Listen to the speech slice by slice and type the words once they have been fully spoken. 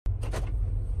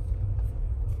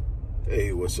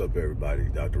Hey, what's up, everybody?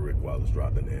 Dr. Rick Wallace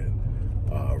dropping in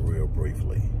real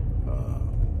briefly,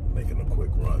 making a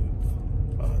quick run.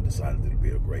 Decided it'd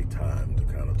be a great time to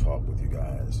kind of talk with you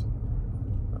guys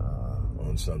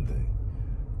on something.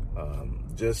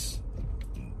 Just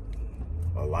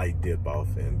a light dip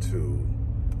off into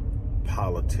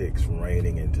politics,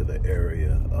 reigning into the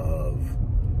area of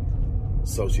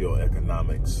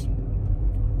socioeconomics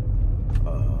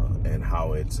and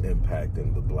how it's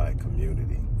impacting the Black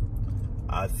community.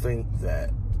 I think that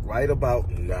right about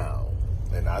now,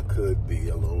 and I could be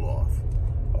a little off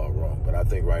or wrong, but I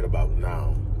think right about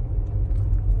now,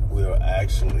 we're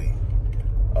actually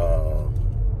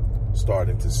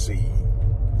starting to see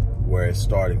where it's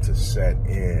starting to set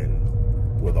in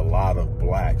with a lot of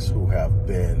Blacks who have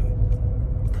been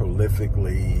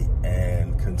prolifically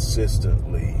and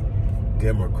consistently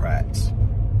Democrats,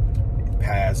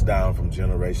 passed down from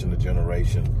generation to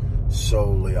generation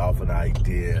solely off an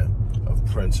idea of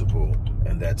principle,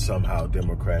 and that somehow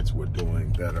Democrats were doing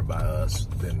better by us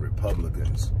than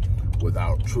Republicans,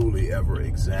 without truly ever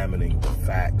examining the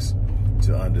facts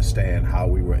to understand how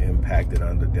we were impacted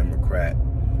under Democrat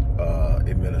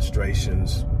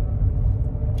administrations,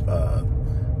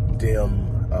 Dem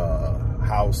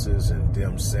houses and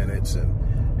Dem senates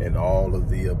and all of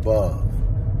the above.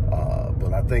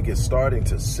 But I think it's starting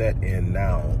to set in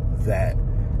now that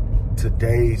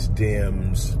today's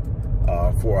Dems,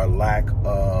 for a lack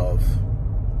of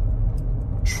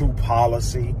true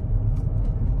policy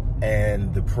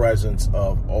and the presence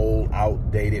of old,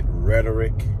 outdated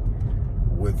rhetoric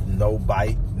with no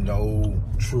bite, no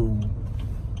true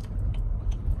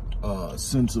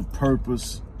sense of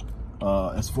purpose,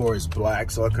 as far as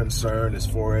Blacks are concerned, as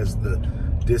far as the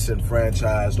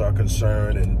disenfranchised are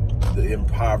concerned and the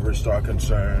impoverished are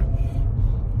concerned.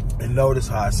 And notice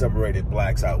how I separated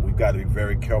Blacks out. We've got to be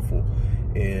very careful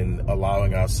in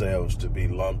allowing ourselves to be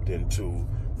lumped into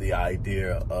the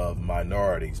idea of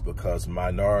minorities, because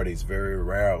minorities very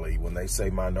rarely, when they say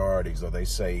minorities or they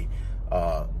say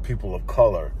people of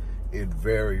color, it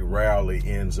very rarely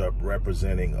ends up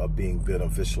representing or being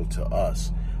beneficial to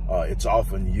us. It's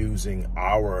often using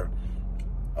our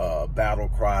battle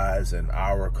cries and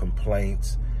our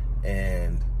complaints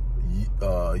and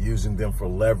using them for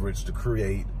leverage to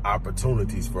create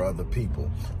opportunities for other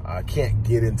people. I can't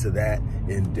get into that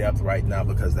in depth right now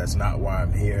because that's not why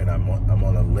I'm here, and I'm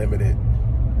on a limited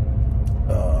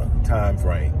time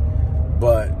frame.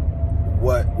 But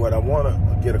what I want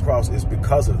to get across is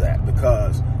because of that,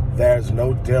 because there's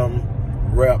no Dem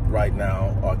rep right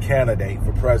now or candidate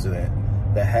for president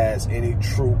that has any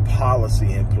true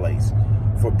policy in place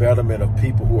for betterment of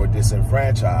people who are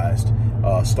disenfranchised,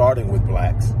 starting with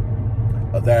Blacks.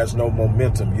 There's no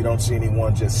momentum. You don't see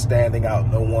anyone just standing out,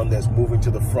 no one that's moving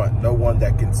to the front, no one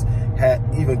that can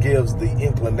even gives the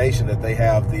inclination that they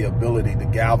have the ability to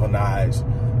galvanize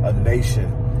a nation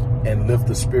and lift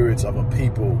the spirits of a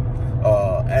people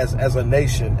as a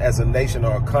nation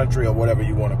or a country or whatever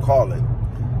you want to call it.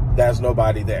 There's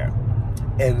nobody there.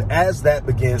 And as that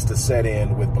begins to set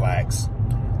in with Blacks,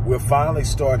 we're finally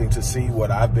starting to see what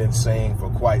I've been saying for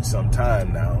quite some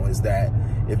time now, is that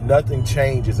if nothing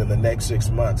changes in the next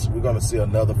 6 months, we're going to see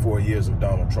another 4 years of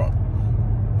Donald Trump.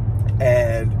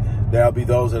 And there'll be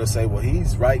those that'll say, well,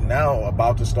 he's right now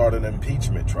about to start an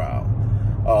impeachment trial.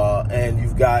 And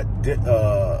you've got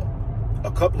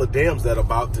a couple of Dems that are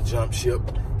about to jump ship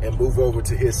and move over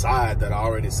to his side that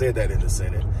already said that in the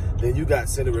Senate. Then you got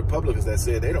Senate Republicans that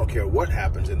said they don't care what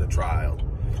happens in the trial.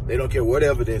 They don't care what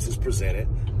evidence is presented.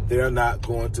 They're not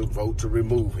going to vote to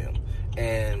remove him.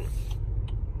 And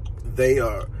they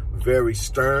are very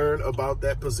stern about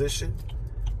that position,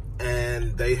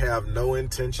 and they have no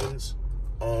intentions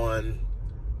on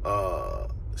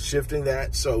shifting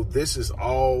that. So this is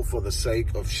all for the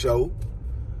sake of show,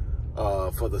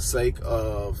 for the sake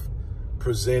of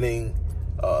presenting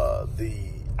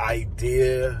the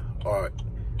idea or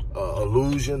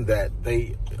illusion that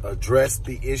they addressed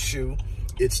the issue.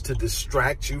 It's to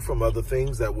distract you from other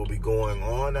things that will be going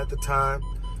on at the time.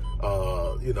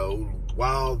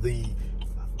 While the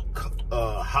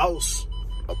House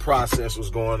process was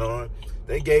going on,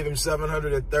 they gave him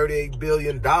 $738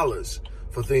 billion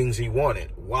for things he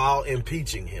wanted while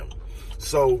impeaching him.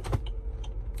 So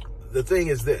the thing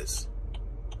is this: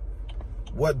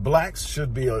 what Blacks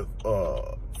should be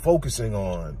focusing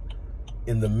on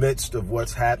in the midst of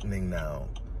what's happening now,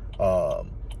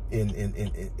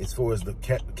 in as far as the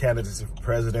candidacy for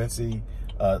presidency,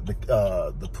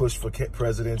 the push for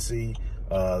presidency,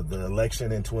 the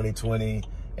election in 2020,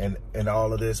 and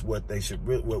all of this, what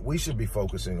we should be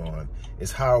focusing on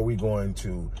is how are we going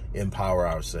to empower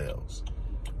ourselves.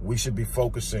 we should be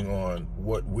focusing on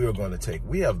what we're going to take.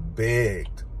 We have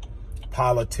begged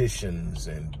politicians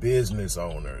and business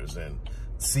owners and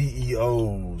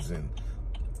CEOs and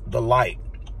the like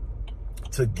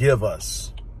to give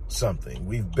us something.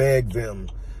 We've begged them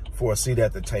for a seat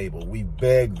at the table. We've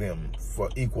begged them for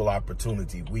equal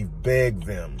opportunity. We've begged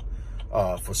them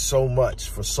for so much,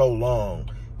 for so long,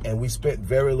 and we spent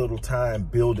very little time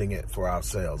building it for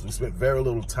ourselves. We spent very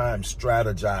little time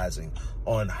strategizing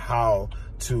on how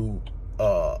to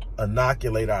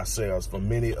inoculate ourselves from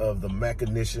many of the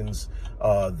machinations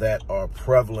that are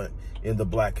prevalent in the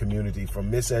Black community,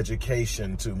 from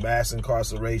miseducation to mass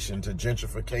incarceration to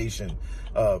gentrification,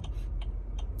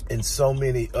 and so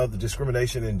many other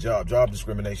discrimination in job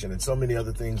discrimination, and so many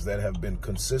other things that have been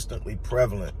consistently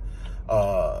prevalent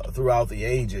throughout the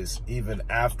ages, even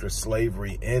after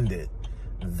slavery ended,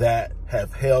 that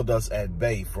have held us at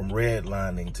bay, from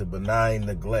redlining to benign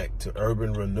neglect to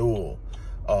urban renewal,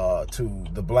 to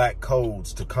the black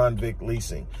codes, to convict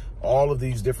leasing, all of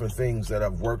these different things that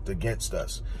have worked against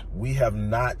us. We have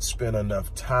not spent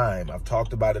enough time. I've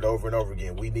talked about it over and over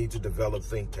again. We need to develop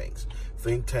think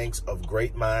tanks of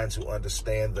great minds who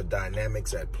understand the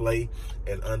dynamics at play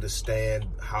and understand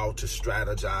how to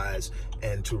strategize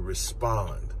and to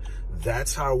respond.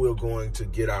 That's how we're going to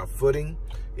get our footing.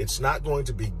 It's not going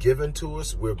to be given to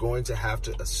us. We're going to have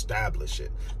to establish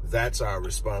it. That's our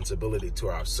responsibility to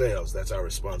ourselves. That's our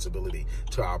responsibility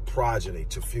to our progeny,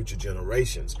 to future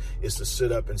generations, is to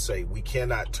sit up and say, we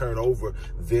cannot turn over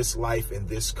this life in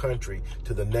this country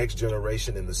to the next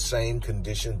generation in the same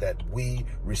condition that we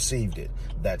received it.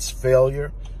 That's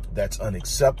failure. That's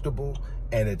unacceptable.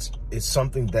 And it's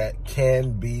something that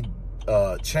can be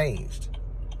changed.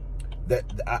 That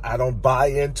I don't buy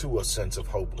into a sense of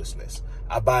hopelessness.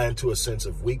 I buy into a sense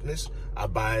of weakness. I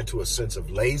buy into a sense of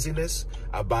laziness.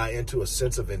 I buy into a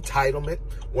sense of entitlement.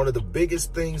 One of the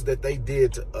biggest things that they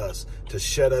did to us to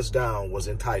shut us down was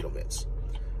entitlements.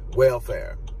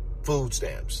 Welfare, food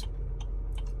stamps,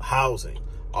 housing,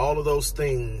 all of those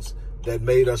things that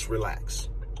made us relax.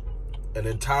 An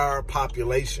entire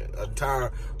population, an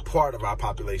entire part of our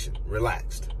population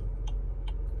relaxed.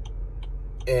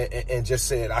 And just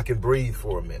said, I can breathe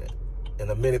for a minute. And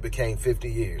a minute became 50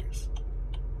 years.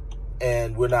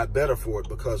 And we're not better for it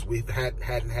because we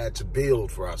hadn't had to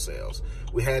build for ourselves.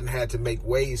 We hadn't had to make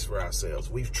ways for ourselves.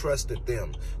 We've trusted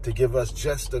them to give us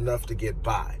just enough to get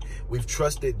by. We've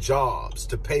trusted jobs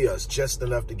to pay us just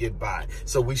enough to get by.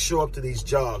 So we show up to these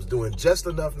jobs doing just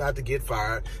enough not to get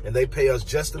fired, and they pay us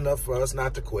just enough for us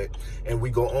not to quit. And we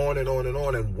go on and on and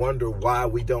on and wonder why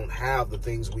we don't have the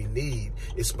things we need.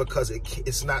 It's because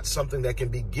it's not something that can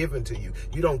be given to you.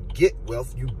 You don't get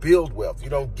wealth, you build wealth. You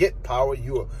don't get power,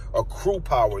 you accrue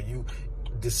power. You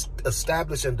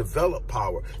establish and develop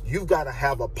power. You've got to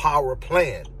have a power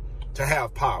plan to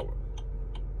have power.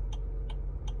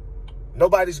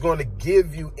 Nobody's going to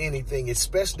give you anything,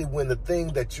 especially when the thing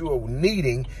that you are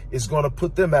needing is going to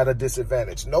put them at a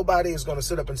disadvantage. Nobody is going to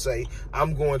sit up and say,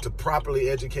 I'm going to properly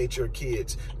educate your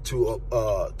kids to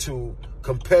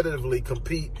competitively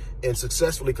compete and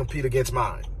successfully compete against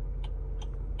mine.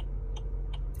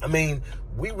 I mean,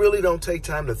 we really don't take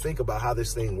time to think about how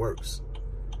this thing works.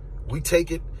 We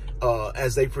take it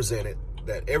as they present it,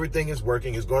 that everything is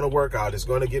working, it's going to work out, it's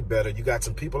going to get better. You got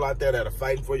some people out there that are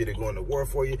fighting for you, they're going to war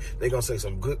for you, they're going to say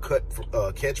some good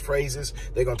catchphrases,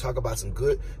 they're going to talk about some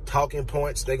good talking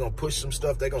points, they're going to push some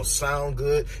stuff, they're going to sound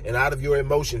good, and out of your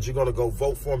emotions, you're going to go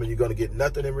vote for them, and you're going to get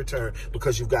nothing in return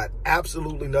because you've got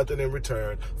absolutely nothing in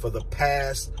return for the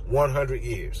past 100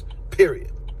 years,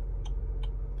 period.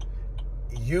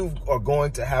 You are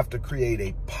going to have to create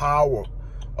a power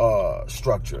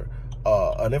structure,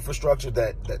 an infrastructure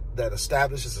that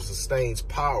establishes and sustains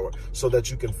power so that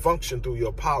you can function through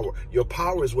your power. Your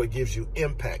power is what gives you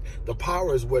impact. The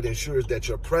power is what ensures that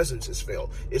your presence is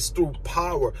felt. It's through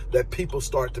power that people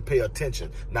start to pay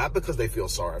attention, not because they feel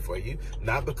sorry for you,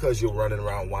 not because you're running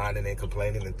around whining and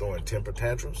complaining and throwing temper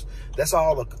tantrums. That's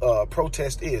all a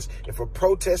protest is. If a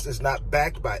protest is not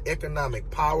backed by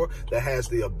economic power that has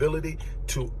the ability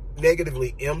to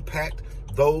negatively impact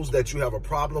those that you have a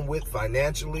problem with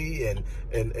financially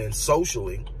and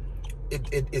socially,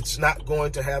 it's not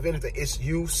going to have anything. It's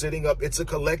you sitting up. It's a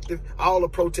collective. All a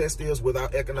protest is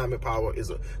without economic power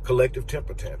is a collective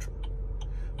temper tantrum.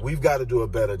 We've got to do a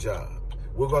better job.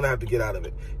 We're going to have to get out of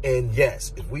it. And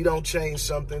yes, if we don't change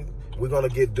something, we're going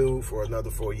to get due for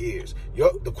another 4 years.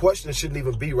 The question shouldn't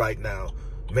even be right now,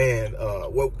 man,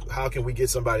 how can we get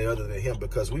somebody other than him?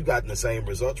 Because we've gotten the same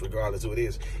results regardless of who it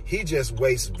is. He just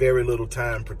wastes very little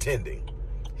time pretending.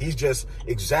 He's just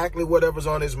exactly whatever's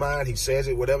on his mind. He says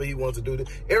it, whatever he wants to do.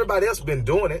 Everybody else been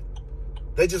doing it.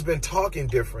 They just been talking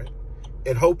different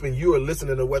and hoping you are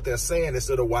listening to what they're saying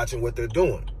instead of watching what they're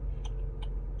doing.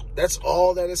 That's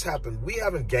all that has happened. We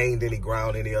haven't gained any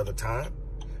ground any other time.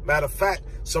 Matter of fact,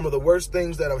 some of the worst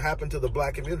things that have happened to the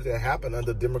black community have happened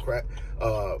under Democrat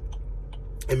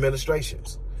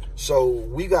administrations. So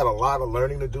we got a lot of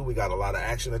learning to do. We got a lot of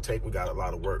action to take. We got a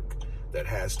lot of work that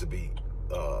has to be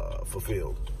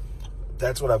fulfilled.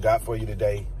 That's what I've got for you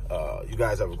today. You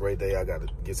guys have a great day. I got to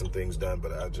get some things done,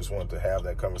 but I just wanted to have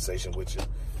that conversation with you.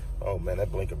 Oh, man,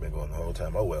 that blinker been going the whole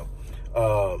time. Oh,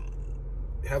 well.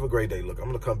 Have a great day. Look, I'm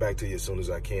going to come back to you as soon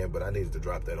as I can, but I needed to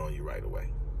drop that on you right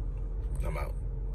away. I'm out.